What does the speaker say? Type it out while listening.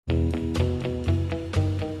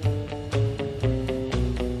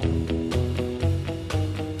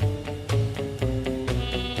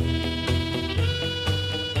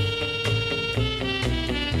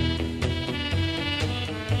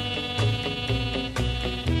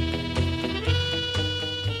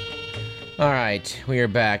All right, we are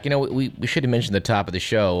back. We should have mentioned at the top of the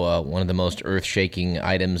show one of the most earth-shaking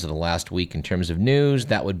items of the last week in terms of news.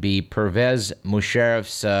 That would be Pervez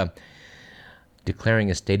Musharraf's declaring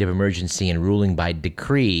a state of emergency and ruling by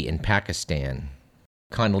decree in Pakistan.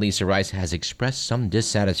 Condoleezza Rice has expressed some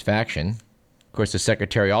dissatisfaction. Of course, the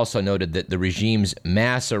secretary also noted that the regime's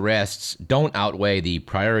mass arrests don't outweigh the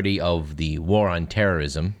priority of the war on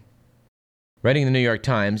terrorism. Writing in the New York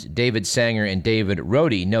Times, David Sanger and David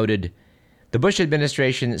Rhodey noted, the Bush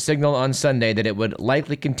administration signaled on Sunday that it would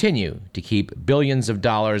likely continue to keep billions of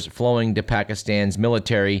dollars flowing to Pakistan's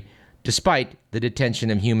military despite the detention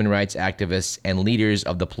of human rights activists and leaders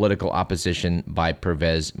of the political opposition by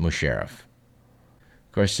Pervez Musharraf.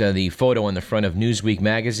 Of course, the photo on the front of Newsweek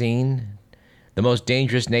magazine, the most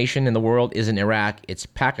dangerous nation in the world isn't Iraq, it's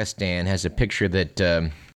Pakistan, has a picture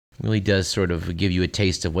that really does sort of give you a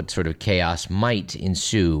taste of what sort of chaos might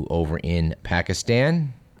ensue over in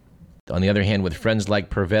Pakistan. On the other hand, with friends like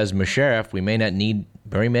Pervez Musharraf, we may not need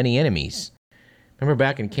very many enemies. Remember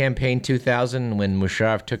back in campaign 2000 when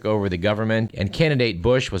Musharraf took over the government and candidate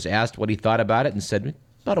Bush was asked what he thought about it and said,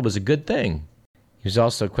 thought it was a good thing. He was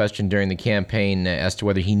also questioned during the campaign as to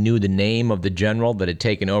whether he knew the name of the general that had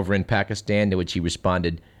taken over in Pakistan, to which he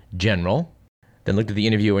responded, General. Then looked at the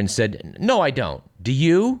interviewer and said, no, I don't. Do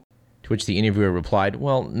you? To which the interviewer replied,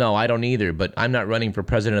 well, no, I don't either, but I'm not running for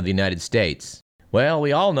president of the United States. Well,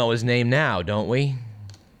 we all know his name now, don't we?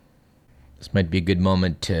 This might be a good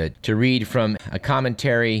moment to read from a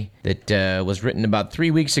commentary that was written about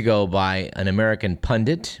 3 weeks ago by an American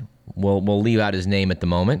pundit. We'll leave out his name at the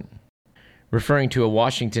moment. Referring to a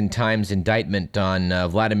Washington Times indictment on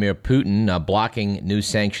Vladimir Putin blocking new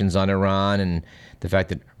sanctions on Iran and the fact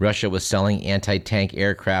that Russia was selling anti-tank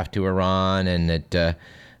aircraft to Iran and that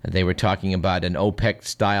they were talking about an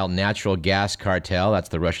OPEC-style natural gas cartel. That's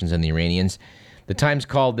the Russians and the Iranians. The Times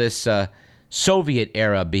called this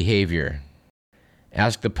Soviet-era behavior.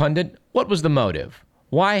 Asked the pundit, what was the motive?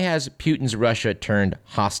 Why has Putin's Russia turned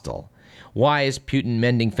hostile? Why is Putin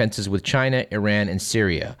mending fences with China, Iran, and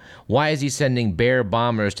Syria? Why is he sending Bear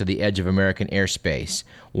bombers to the edge of American airspace?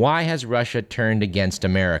 Why has Russia turned against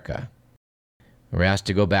America? We're asked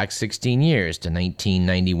to go back 16 years to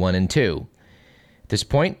 1991 and 2. At this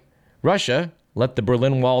point, Russia let the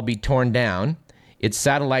Berlin Wall be torn down, its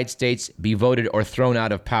satellite states be voted or thrown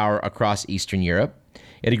out of power across Eastern Europe.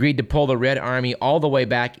 It agreed to pull the Red Army all the way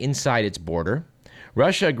back inside its border.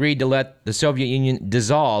 Russia agreed to let the Soviet Union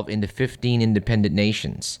dissolve into 15 independent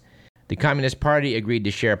nations. The Communist Party agreed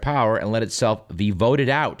to share power and let itself be voted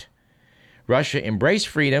out. Russia embraced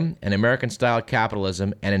freedom and American-style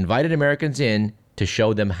capitalism and invited Americans in to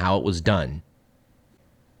show them how it was done.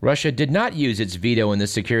 Russia did not use its veto in the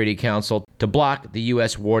Security Council to block the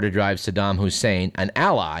U.S. war to drive Saddam Hussein, an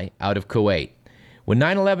ally, out of Kuwait. When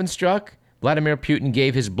 9/11 struck, Vladimir Putin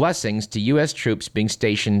gave his blessings to U.S. troops being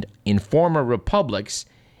stationed in former republics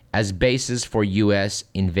as bases for U.S.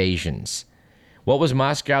 invasions. What was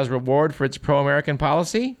Moscow's reward for its pro-American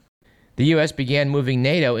policy? The U.S. began moving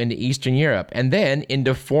NATO into Eastern Europe and then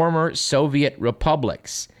into former Soviet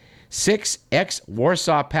republics. 6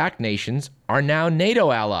 ex-Warsaw Pact nations are now NATO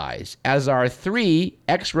allies, as are 3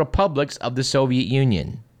 ex-republics of the Soviet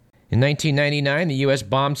Union. In 1999, the U.S.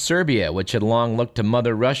 bombed Serbia, which had long looked to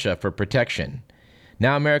Mother Russia for protection.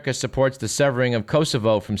 Now America supports the severing of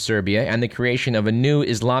Kosovo from Serbia and the creation of a new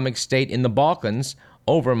Islamic state in the Balkans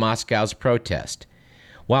over Moscow's protest.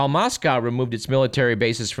 While Moscow removed its military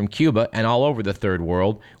bases from Cuba and all over the Third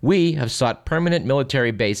World, we have sought permanent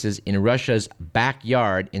military bases in Russia's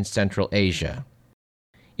backyard in Central Asia.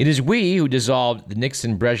 It is we who dissolved the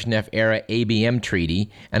Nixon-Brezhnev-era ABM treaty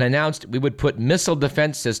and announced we would put missile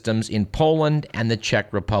defense systems in Poland and the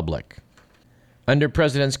Czech Republic. Under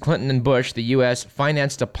Presidents Clinton and Bush, the U.S.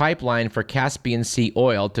 financed a pipeline for Caspian Sea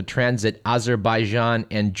oil to transit Azerbaijan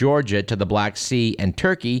and Georgia to the Black Sea and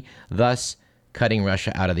Turkey, thus cutting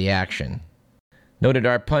Russia out of the action. Noted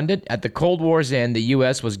our pundit, at the Cold War's end, the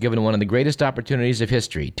U.S. was given one of the greatest opportunities of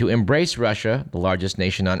history to embrace Russia, the largest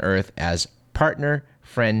nation on earth, as partner,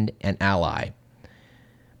 friend, and ally.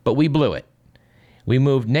 But we blew it. We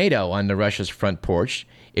moved NATO onto Russia's front porch,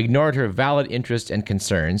 ignored her valid interests and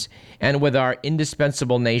concerns, and with our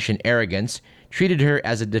indispensable nation arrogance, treated her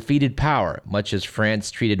as a defeated power, much as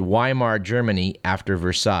France treated Weimar Germany after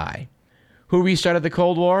Versailles. Who restarted the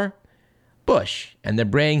Cold War? Bush and the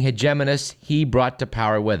braying hegemonists he brought to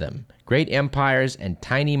power with him. Great empires and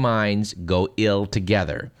tiny minds go ill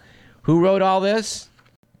together. Who wrote all this?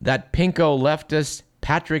 That pinko leftist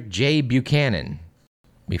Patrick J. Buchanan.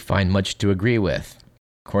 We find much to agree with.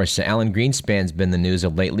 Of course, Alan Greenspan's been the news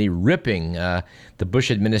of lately, ripping the Bush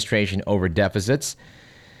administration over deficits.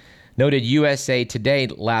 Noted USA Today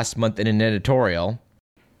last month in an editorial,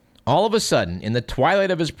 all of a sudden, in the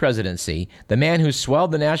twilight of his presidency, the man who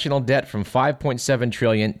swelled the national debt from $5.7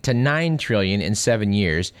 trillion to $9 trillion in 7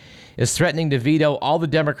 years is threatening to veto all the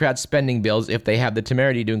Democrats' spending bills if they have the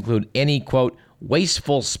temerity to include any, quote,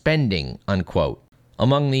 wasteful spending, unquote.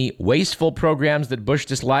 Among the wasteful programs that Bush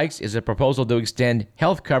dislikes is a proposal to extend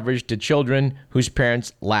health coverage to children whose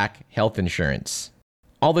parents lack health insurance.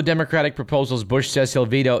 All the Democratic proposals Bush says he'll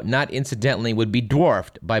veto, not incidentally, would be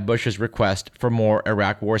dwarfed by Bush's request for more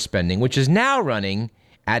Iraq war spending, which is now running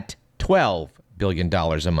at $12 billion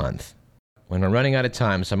a month. When we're running out of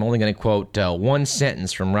time, so I'm only going to quote one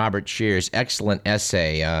sentence from Robert Scheer's excellent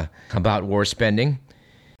essay about war spending.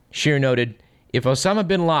 Scheer noted, "If Osama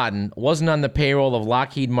bin Laden wasn't on the payroll of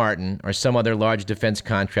Lockheed Martin or some other large defense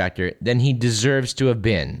contractor, then he deserves to have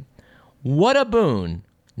been. What a boon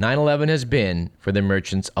 9/11 has been for the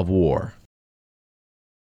merchants of war."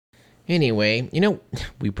 Anyway,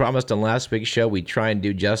 we promised on last week's show we'd try and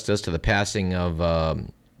do justice to the passing of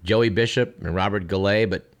Joey Bishop and Robert Goulet,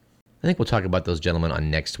 but I think we'll talk about those gentlemen on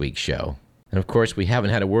next week's show. And of course, we haven't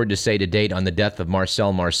had a word to say to date on the death of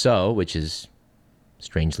Marcel Marceau, which is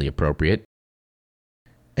strangely appropriate.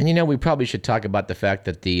 And we probably should talk about the fact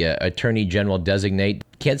that the Attorney General designate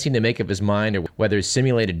can't seem to make up his mind or whether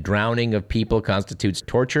simulated drowning of people constitutes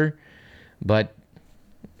torture, but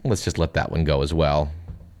let's just let that one go as well.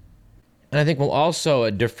 And I think we'll also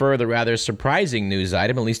defer the rather surprising news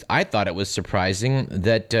item, at least I thought it was surprising,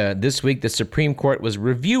 that this week the Supreme Court was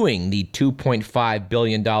reviewing the $2.5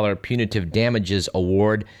 billion punitive damages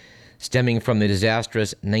award stemming from the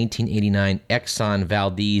disastrous 1989 Exxon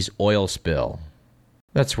Valdez oil spill.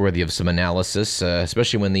 That's worthy of some analysis,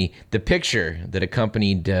 especially when the picture that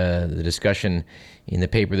accompanied the discussion in the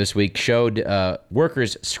paper this week showed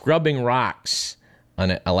workers scrubbing rocks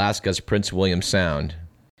on Alaska's Prince William Sound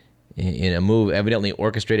in a move evidently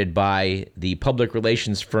orchestrated by the public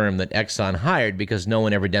relations firm that Exxon hired because no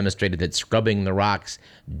one ever demonstrated that scrubbing the rocks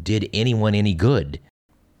did anyone any good.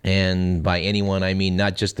 And by anyone, I mean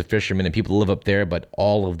not just the fishermen and people who live up there, but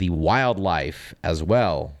all of the wildlife as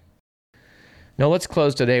well. Now, let's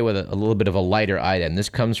close today with a little bit of a lighter item. This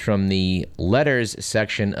comes from the letters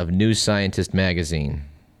section of New Scientist magazine.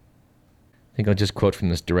 I think I'll just quote from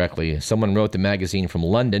this directly. Someone wrote the magazine from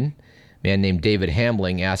London, a man named David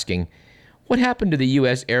Hambling, asking, "What happened to the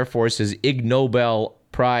U.S. Air Force's Ig Nobel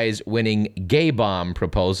Prize-winning gay bomb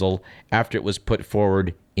proposal after it was put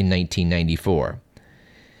forward in 1994?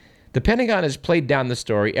 The Pentagon has played down the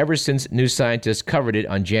story ever since New Scientist covered it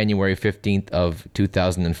on January 15th of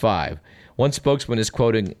 2005. One spokesman is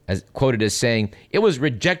quoted as saying, "It was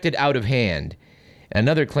rejected out of hand."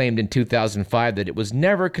 Another claimed in 2005 that it was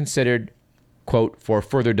never considered, quote, "for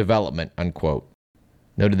further development," unquote.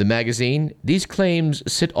 Noted the magazine, these claims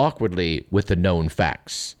sit awkwardly with the known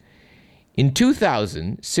facts. In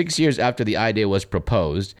 2000, 6 years after the idea was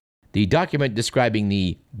proposed, the document describing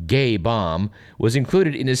the gay bomb was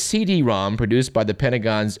included in a CD-ROM produced by the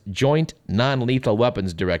Pentagon's Joint Non-Lethal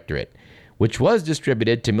Weapons Directorate, which was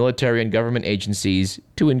distributed to military and government agencies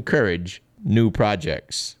to encourage new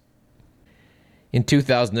projects. In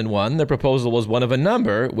 2001, the proposal was one of a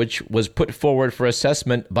number which was put forward for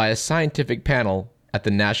assessment by a scientific panel at the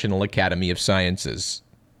National Academy of Sciences.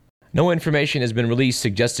 No information has been released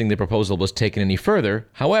suggesting the proposal was taken any further.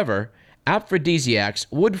 However, aphrodisiacs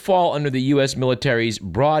would fall under the U.S. military's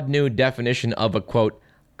broad new definition of a, quote,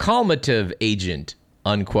 calmative agent,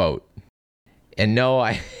 unquote. And no,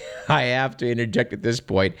 I have to interject at this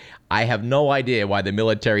point. I have no idea why the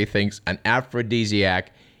military thinks an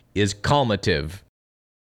aphrodisiac is calmative.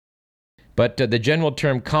 But the general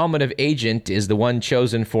term calmative agent is the one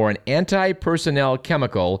chosen for an anti-personnel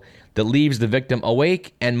chemical that leaves the victim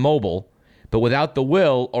awake and mobile, but without the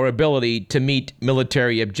will or ability to meet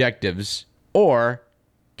military objectives or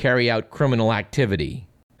carry out criminal activity.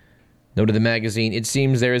 Noted the magazine, it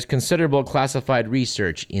seems there is considerable classified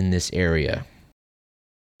research in this area.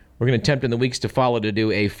 We're going to attempt in the weeks to follow to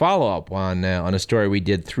do a follow-up on a story we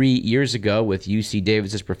did 3 years ago with UC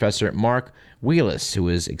Davis's Professor Mark Wheelis, who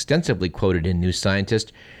is extensively quoted in New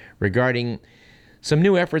Scientist, regarding some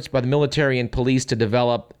new efforts by the military and police to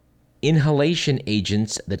develop inhalation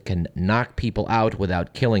agents that can knock people out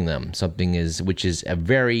without killing them, which is a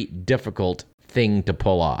very difficult thing to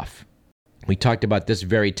pull off. We talked about this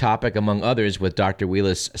very topic, among others, with Dr.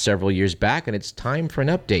 Wheelis several years back, and it's time for an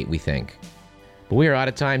update, we think. But we are out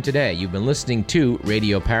of time today. You've been listening to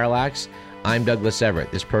Radio Parallax. I'm Douglas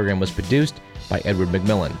Everett. This program was produced by Edward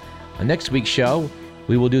McMillan. On next week's show,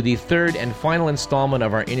 we will do the third and final installment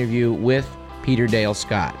of our interview with Peter Dale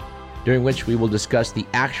Scott. during which we will discuss the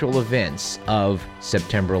actual events of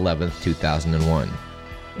September 11th, 2001.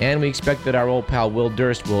 And we expect that our old pal Will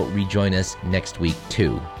Durst will rejoin us next week,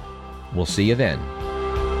 too. We'll see you then.